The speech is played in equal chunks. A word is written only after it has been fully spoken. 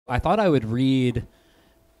I thought I would read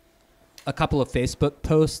a couple of Facebook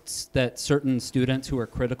posts that certain students who are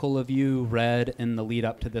critical of you read in the lead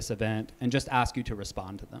up to this event and just ask you to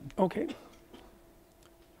respond to them. Okay.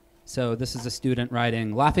 So this is a student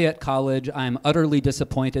writing, Lafayette College, I am utterly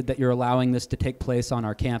disappointed that you're allowing this to take place on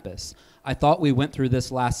our campus. I thought we went through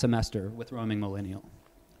this last semester with Roaming Millennial.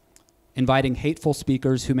 Inviting hateful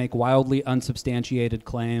speakers who make wildly unsubstantiated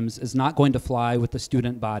claims is not going to fly with the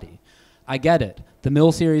student body. I get it. The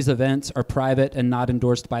Mill Series events are private and not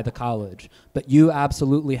endorsed by the college, but you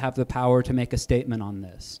absolutely have the power to make a statement on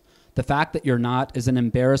this. The fact that you're not is an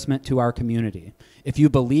embarrassment to our community. If you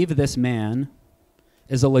believe this man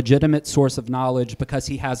is a legitimate source of knowledge because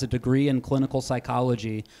he has a degree in clinical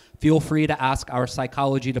psychology, feel free to ask our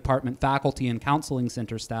psychology department faculty and counseling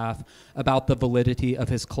center staff about the validity of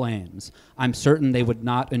his claims. I'm certain they would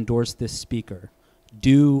not endorse this speaker.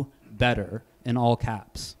 Do better, in all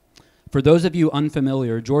caps. For those of you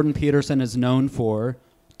unfamiliar, Jordan Peterson is known for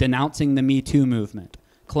denouncing the Me Too movement,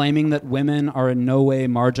 claiming that women are in no way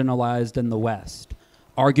marginalized in the West,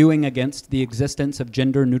 arguing against the existence of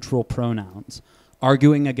gender-neutral pronouns,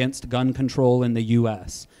 arguing against gun control in the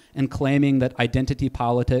US, and claiming that identity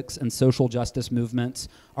politics and social justice movements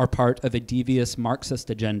are part of a devious Marxist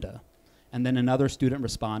agenda. And then another student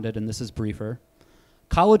responded, and this is briefer.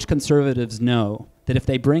 College conservatives know that if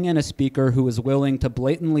they bring in a speaker who is willing to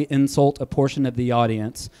blatantly insult a portion of the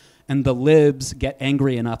audience, and the libs get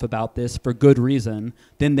angry enough about this for good reason,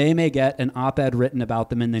 then they may get an op-ed written about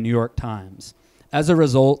them in the New York Times. As a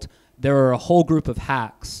result, there are a whole group of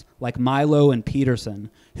hacks, like Milo and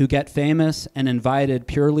Peterson, who get famous and invited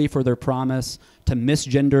purely for their promise to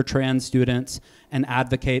misgender trans students and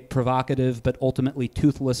advocate provocative but ultimately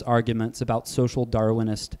toothless arguments about social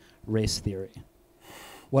Darwinist race theory.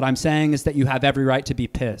 What I'm saying is that you have every right to be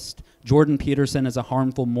pissed. Jordan Peterson is a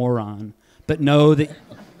harmful moron, but know that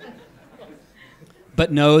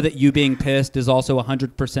you being pissed is also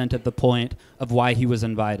 100% of the point of why he was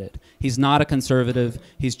invited. He's not a conservative.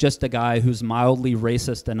 He's just a guy who's mildly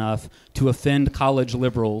racist enough to offend college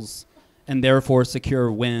liberals and therefore secure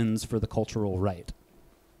wins for the cultural right.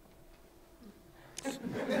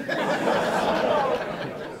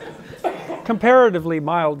 Comparatively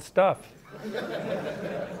mild stuff.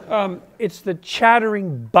 It's the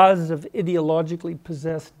chattering buzz of ideologically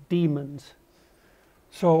possessed demons.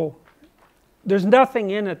 So there's nothing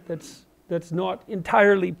in it that's not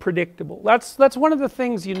entirely predictable. That's one of the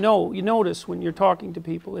things you notice when you're talking to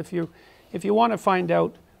people. If you want to find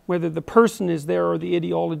out whether the person is there or the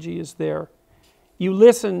ideology is there, you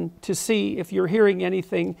listen to see if you're hearing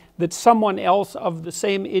anything that someone else of the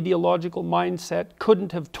same ideological mindset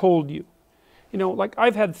couldn't have told you. You know, like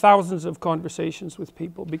I've had thousands of conversations with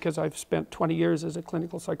people because I've spent 20 years as a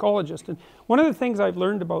clinical psychologist, and one of the things I've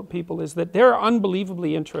learned about people is that they're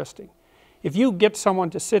unbelievably interesting. If you get someone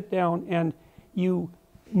to sit down and you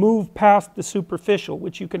move past the superficial,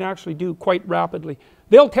 which you can actually do quite rapidly,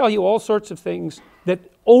 they'll tell you all sorts of things that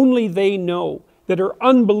only they know, that are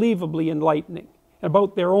unbelievably enlightening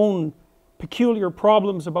about their own peculiar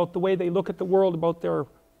problems, about the way they look at the world, about their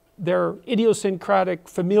idiosyncratic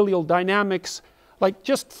familial dynamics, like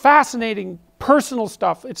just fascinating personal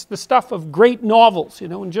stuff. It's the stuff of great novels, you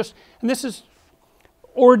know, and this is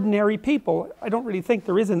ordinary people. I don't really think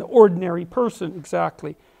there is an ordinary person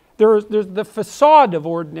exactly. There's the facade of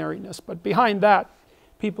ordinariness, but behind that,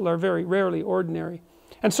 people are very rarely ordinary.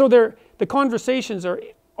 And so the conversations are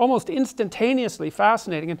almost instantaneously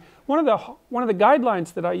fascinating. And one of the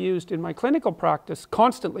guidelines that I used in my clinical practice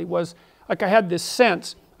constantly was, like, I had this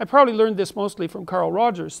sense, I probably learned this mostly from Carl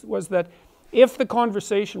Rogers, was that if the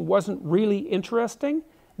conversation wasn't really interesting,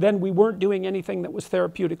 then we weren't doing anything that was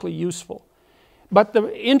therapeutically useful. But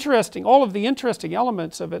all of the interesting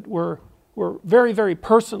elements of it were very, very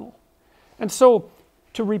personal. And so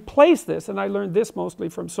to replace this, and I learned this mostly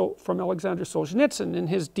from Alexander Solzhenitsyn in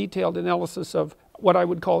his detailed analysis of what I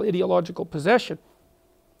would call ideological possession,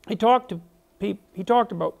 he talked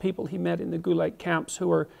about people he met in the Gulag camps who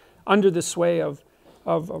were under the sway of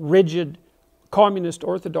rigid communist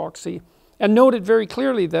orthodoxy, and noted very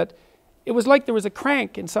clearly that it was like there was a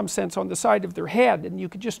crank in some sense on the side of their head, and you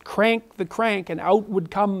could just crank the crank and out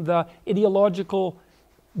would come the ideological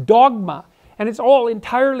dogma, and it's all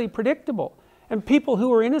entirely predictable. And people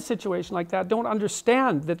who are in a situation like that don't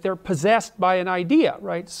understand that they're possessed by an idea,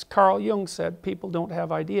 right? As Carl Jung said, people don't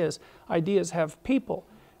have ideas, ideas have people.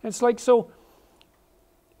 And it's like, so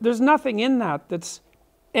there's nothing in that that's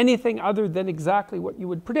anything other than exactly what you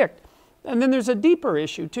would predict. And then there's a deeper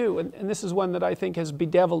issue too, and this is one that I think has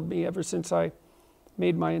bedeviled me ever since I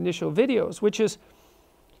made my initial videos, which is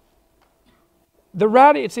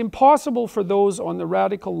it's impossible for those on the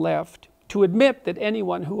radical left to admit that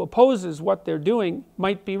anyone who opposes what they're doing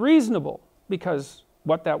might be reasonable, because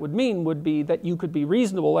what that would mean would be that you could be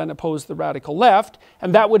reasonable and oppose the radical left,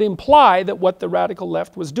 and that would imply that what the radical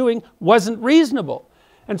left was doing wasn't reasonable.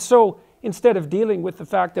 And so instead of dealing with the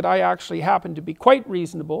fact that I actually happen to be quite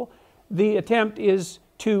reasonable, the attempt is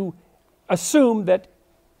to assume that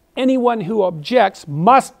anyone who objects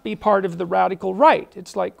must be part of the radical right.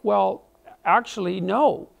 It's like, well, actually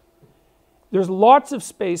no. There's lots of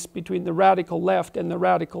space between the radical left and the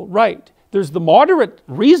radical right. There's the moderate,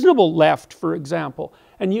 reasonable left, for example,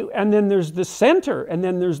 and then there's the center, and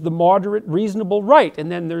then there's the moderate, reasonable right,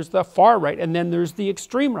 and then there's the far right, and then there's the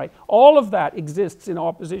extreme right. All of that exists in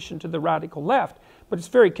opposition to the radical left, but it's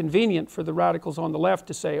very convenient for the radicals on the left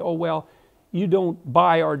to say, oh well, you don't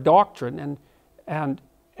buy our doctrine, and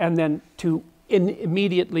then to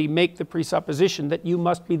immediately make the presupposition that you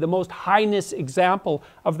must be the most heinous example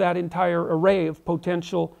of that entire array of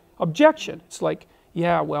potential objection. It's like,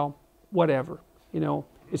 yeah, well, whatever, you know,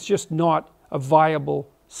 it's just not a viable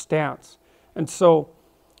stance. And so,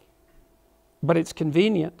 but it's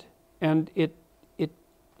convenient, and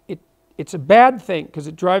it's a bad thing because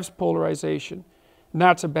it drives polarization, and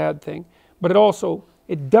that's a bad thing, but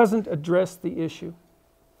it doesn't address the issue.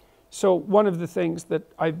 So one of the things that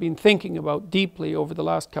I've been thinking about deeply over the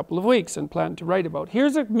last couple of weeks and plan to write about,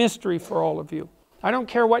 here's a mystery for all of you. I don't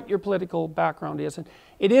care what your political background is, and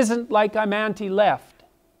it isn't like I'm anti-left.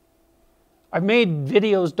 I've made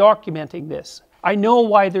videos documenting this. I know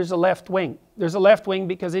why there's a left wing. There's a left wing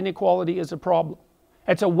because inequality is a problem.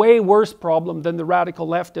 It's a way worse problem than the radical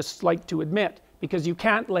leftists like to admit, because you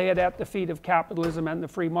can't lay it at the feet of capitalism and the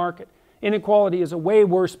free market. Inequality is a way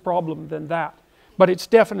worse problem than that. But it's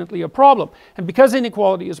definitely a problem. And because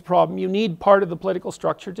inequality is a problem, you need part of the political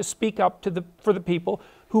structure to speak up for the people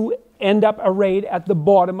who end up arrayed at the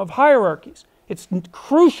bottom of hierarchies. It's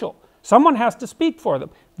crucial. Someone has to speak for them.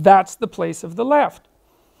 That's the place of the left.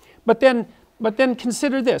 But then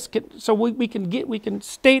consider this. So we can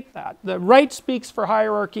state that. The right speaks for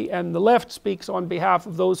hierarchy and the left speaks on behalf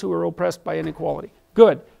of those who are oppressed by inequality.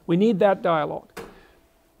 Good. We need that dialogue.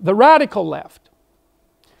 The radical left.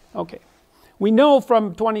 Okay. We know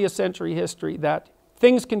from 20th century history that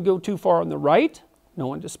things can go too far on the right, no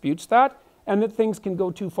one disputes that, and that things can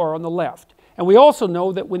go too far on the left. And we also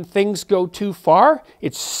know that when things go too far,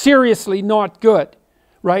 it's seriously not good,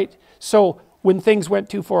 right? So when things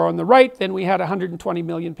went too far on the right, then we had 120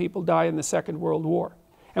 million people die in the Second World War.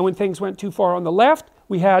 And when things went too far on the left,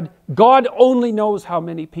 we had God only knows how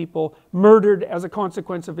many people murdered as a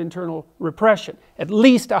consequence of internal repression, at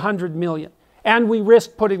least 100 million. And we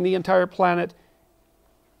risked putting the entire planet,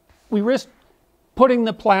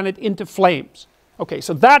 the planet into flames. Okay,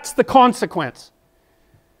 so that's the consequence.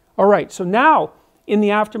 All right, so now, in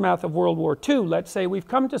the aftermath of World War II, let's say we've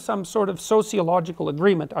come to some sort of sociological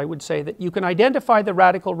agreement, I would say, that you can identify the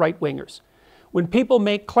radical right-wingers. When people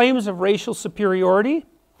make claims of racial superiority,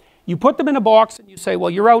 you put them in a box and you say,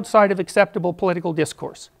 well, you're outside of acceptable political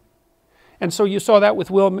discourse. And so you saw that with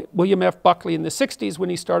William F. Buckley in the 60s when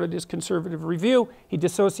he started his conservative review. He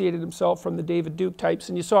dissociated himself from the David Duke types,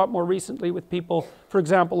 and you saw it more recently with people, for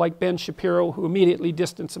example, like Ben Shapiro, who immediately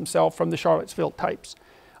distanced himself from the Charlottesville types.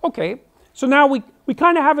 Okay, so now we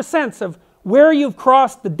kind of have a sense of where you've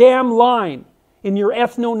crossed the damn line in your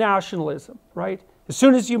ethno-nationalism, right? As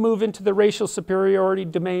soon as you move into the racial superiority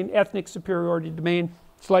domain, ethnic superiority domain,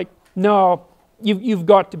 it's like, no, you've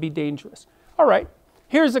got to be dangerous. All right,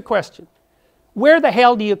 here's a question. Where the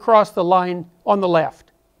hell do you cross the line on the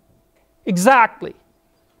left? Exactly.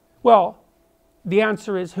 Well, the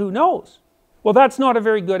answer is who knows? Well, that's not a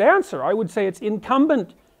very good answer. I would say it's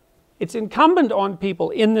incumbent on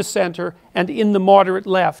people in the center and in the moderate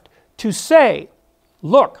left to say,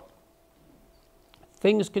 look,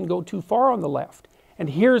 things can go too far on the left,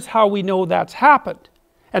 and here's how we know that's happened.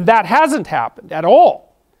 And that hasn't happened at all.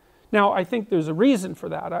 Now, I think there's a reason for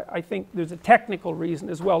that. I think there's a technical reason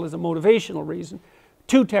as well as a motivational reason.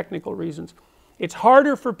 Two technical reasons. It's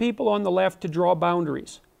harder for people on the left to draw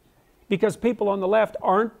boundaries, because people on the left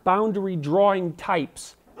aren't boundary drawing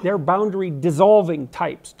types. They're boundary dissolving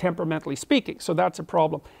types, temperamentally speaking. So that's a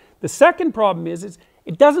problem. The second problem is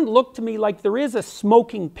it doesn't look to me like there is a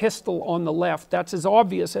smoking pistol on the left that's as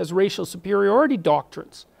obvious as racial superiority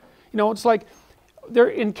doctrines. You know, it's like,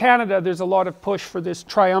 in Canada, there's a lot of push for this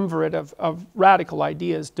triumvirate of radical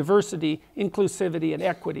ideas: diversity, inclusivity, and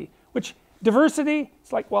equity. Which, diversity,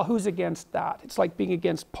 it's like, well, who's against that? It's like being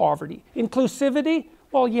against poverty. Inclusivity,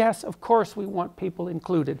 well, yes, of course we want people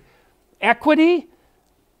included. Equity,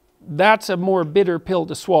 that's a more bitter pill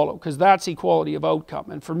to swallow, because that's equality of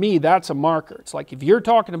outcome. And for me, that's a marker. It's like, if you're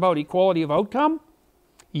talking about equality of outcome,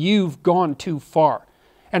 you've gone too far.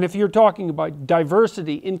 And if you're talking about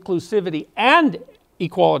diversity, inclusivity, and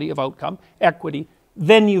equality of outcome, equity,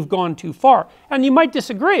 then you've gone too far. And you might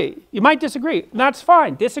disagree. You might disagree. And that's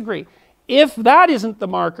fine. Disagree. If that isn't the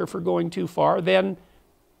marker for going too far, then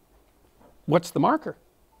what's the marker?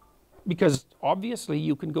 Because obviously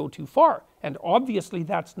you can go too far. And obviously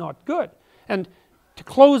that's not good. And to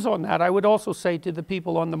close on that, I would also say to the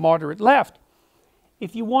people on the moderate left,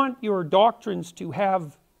 if you want your doctrines to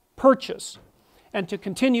have purchase and to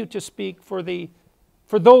continue to speak for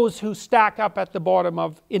those who stack up at the bottom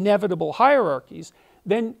of inevitable hierarchies,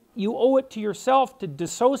 then you owe it to yourself to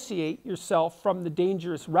dissociate yourself from the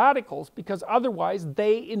dangerous radicals, because otherwise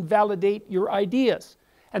they invalidate your ideas.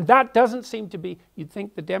 And that doesn't seem to be, you'd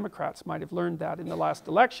think the Democrats might have learned that in the last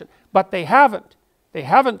election, but they haven't. They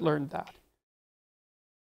haven't learned that.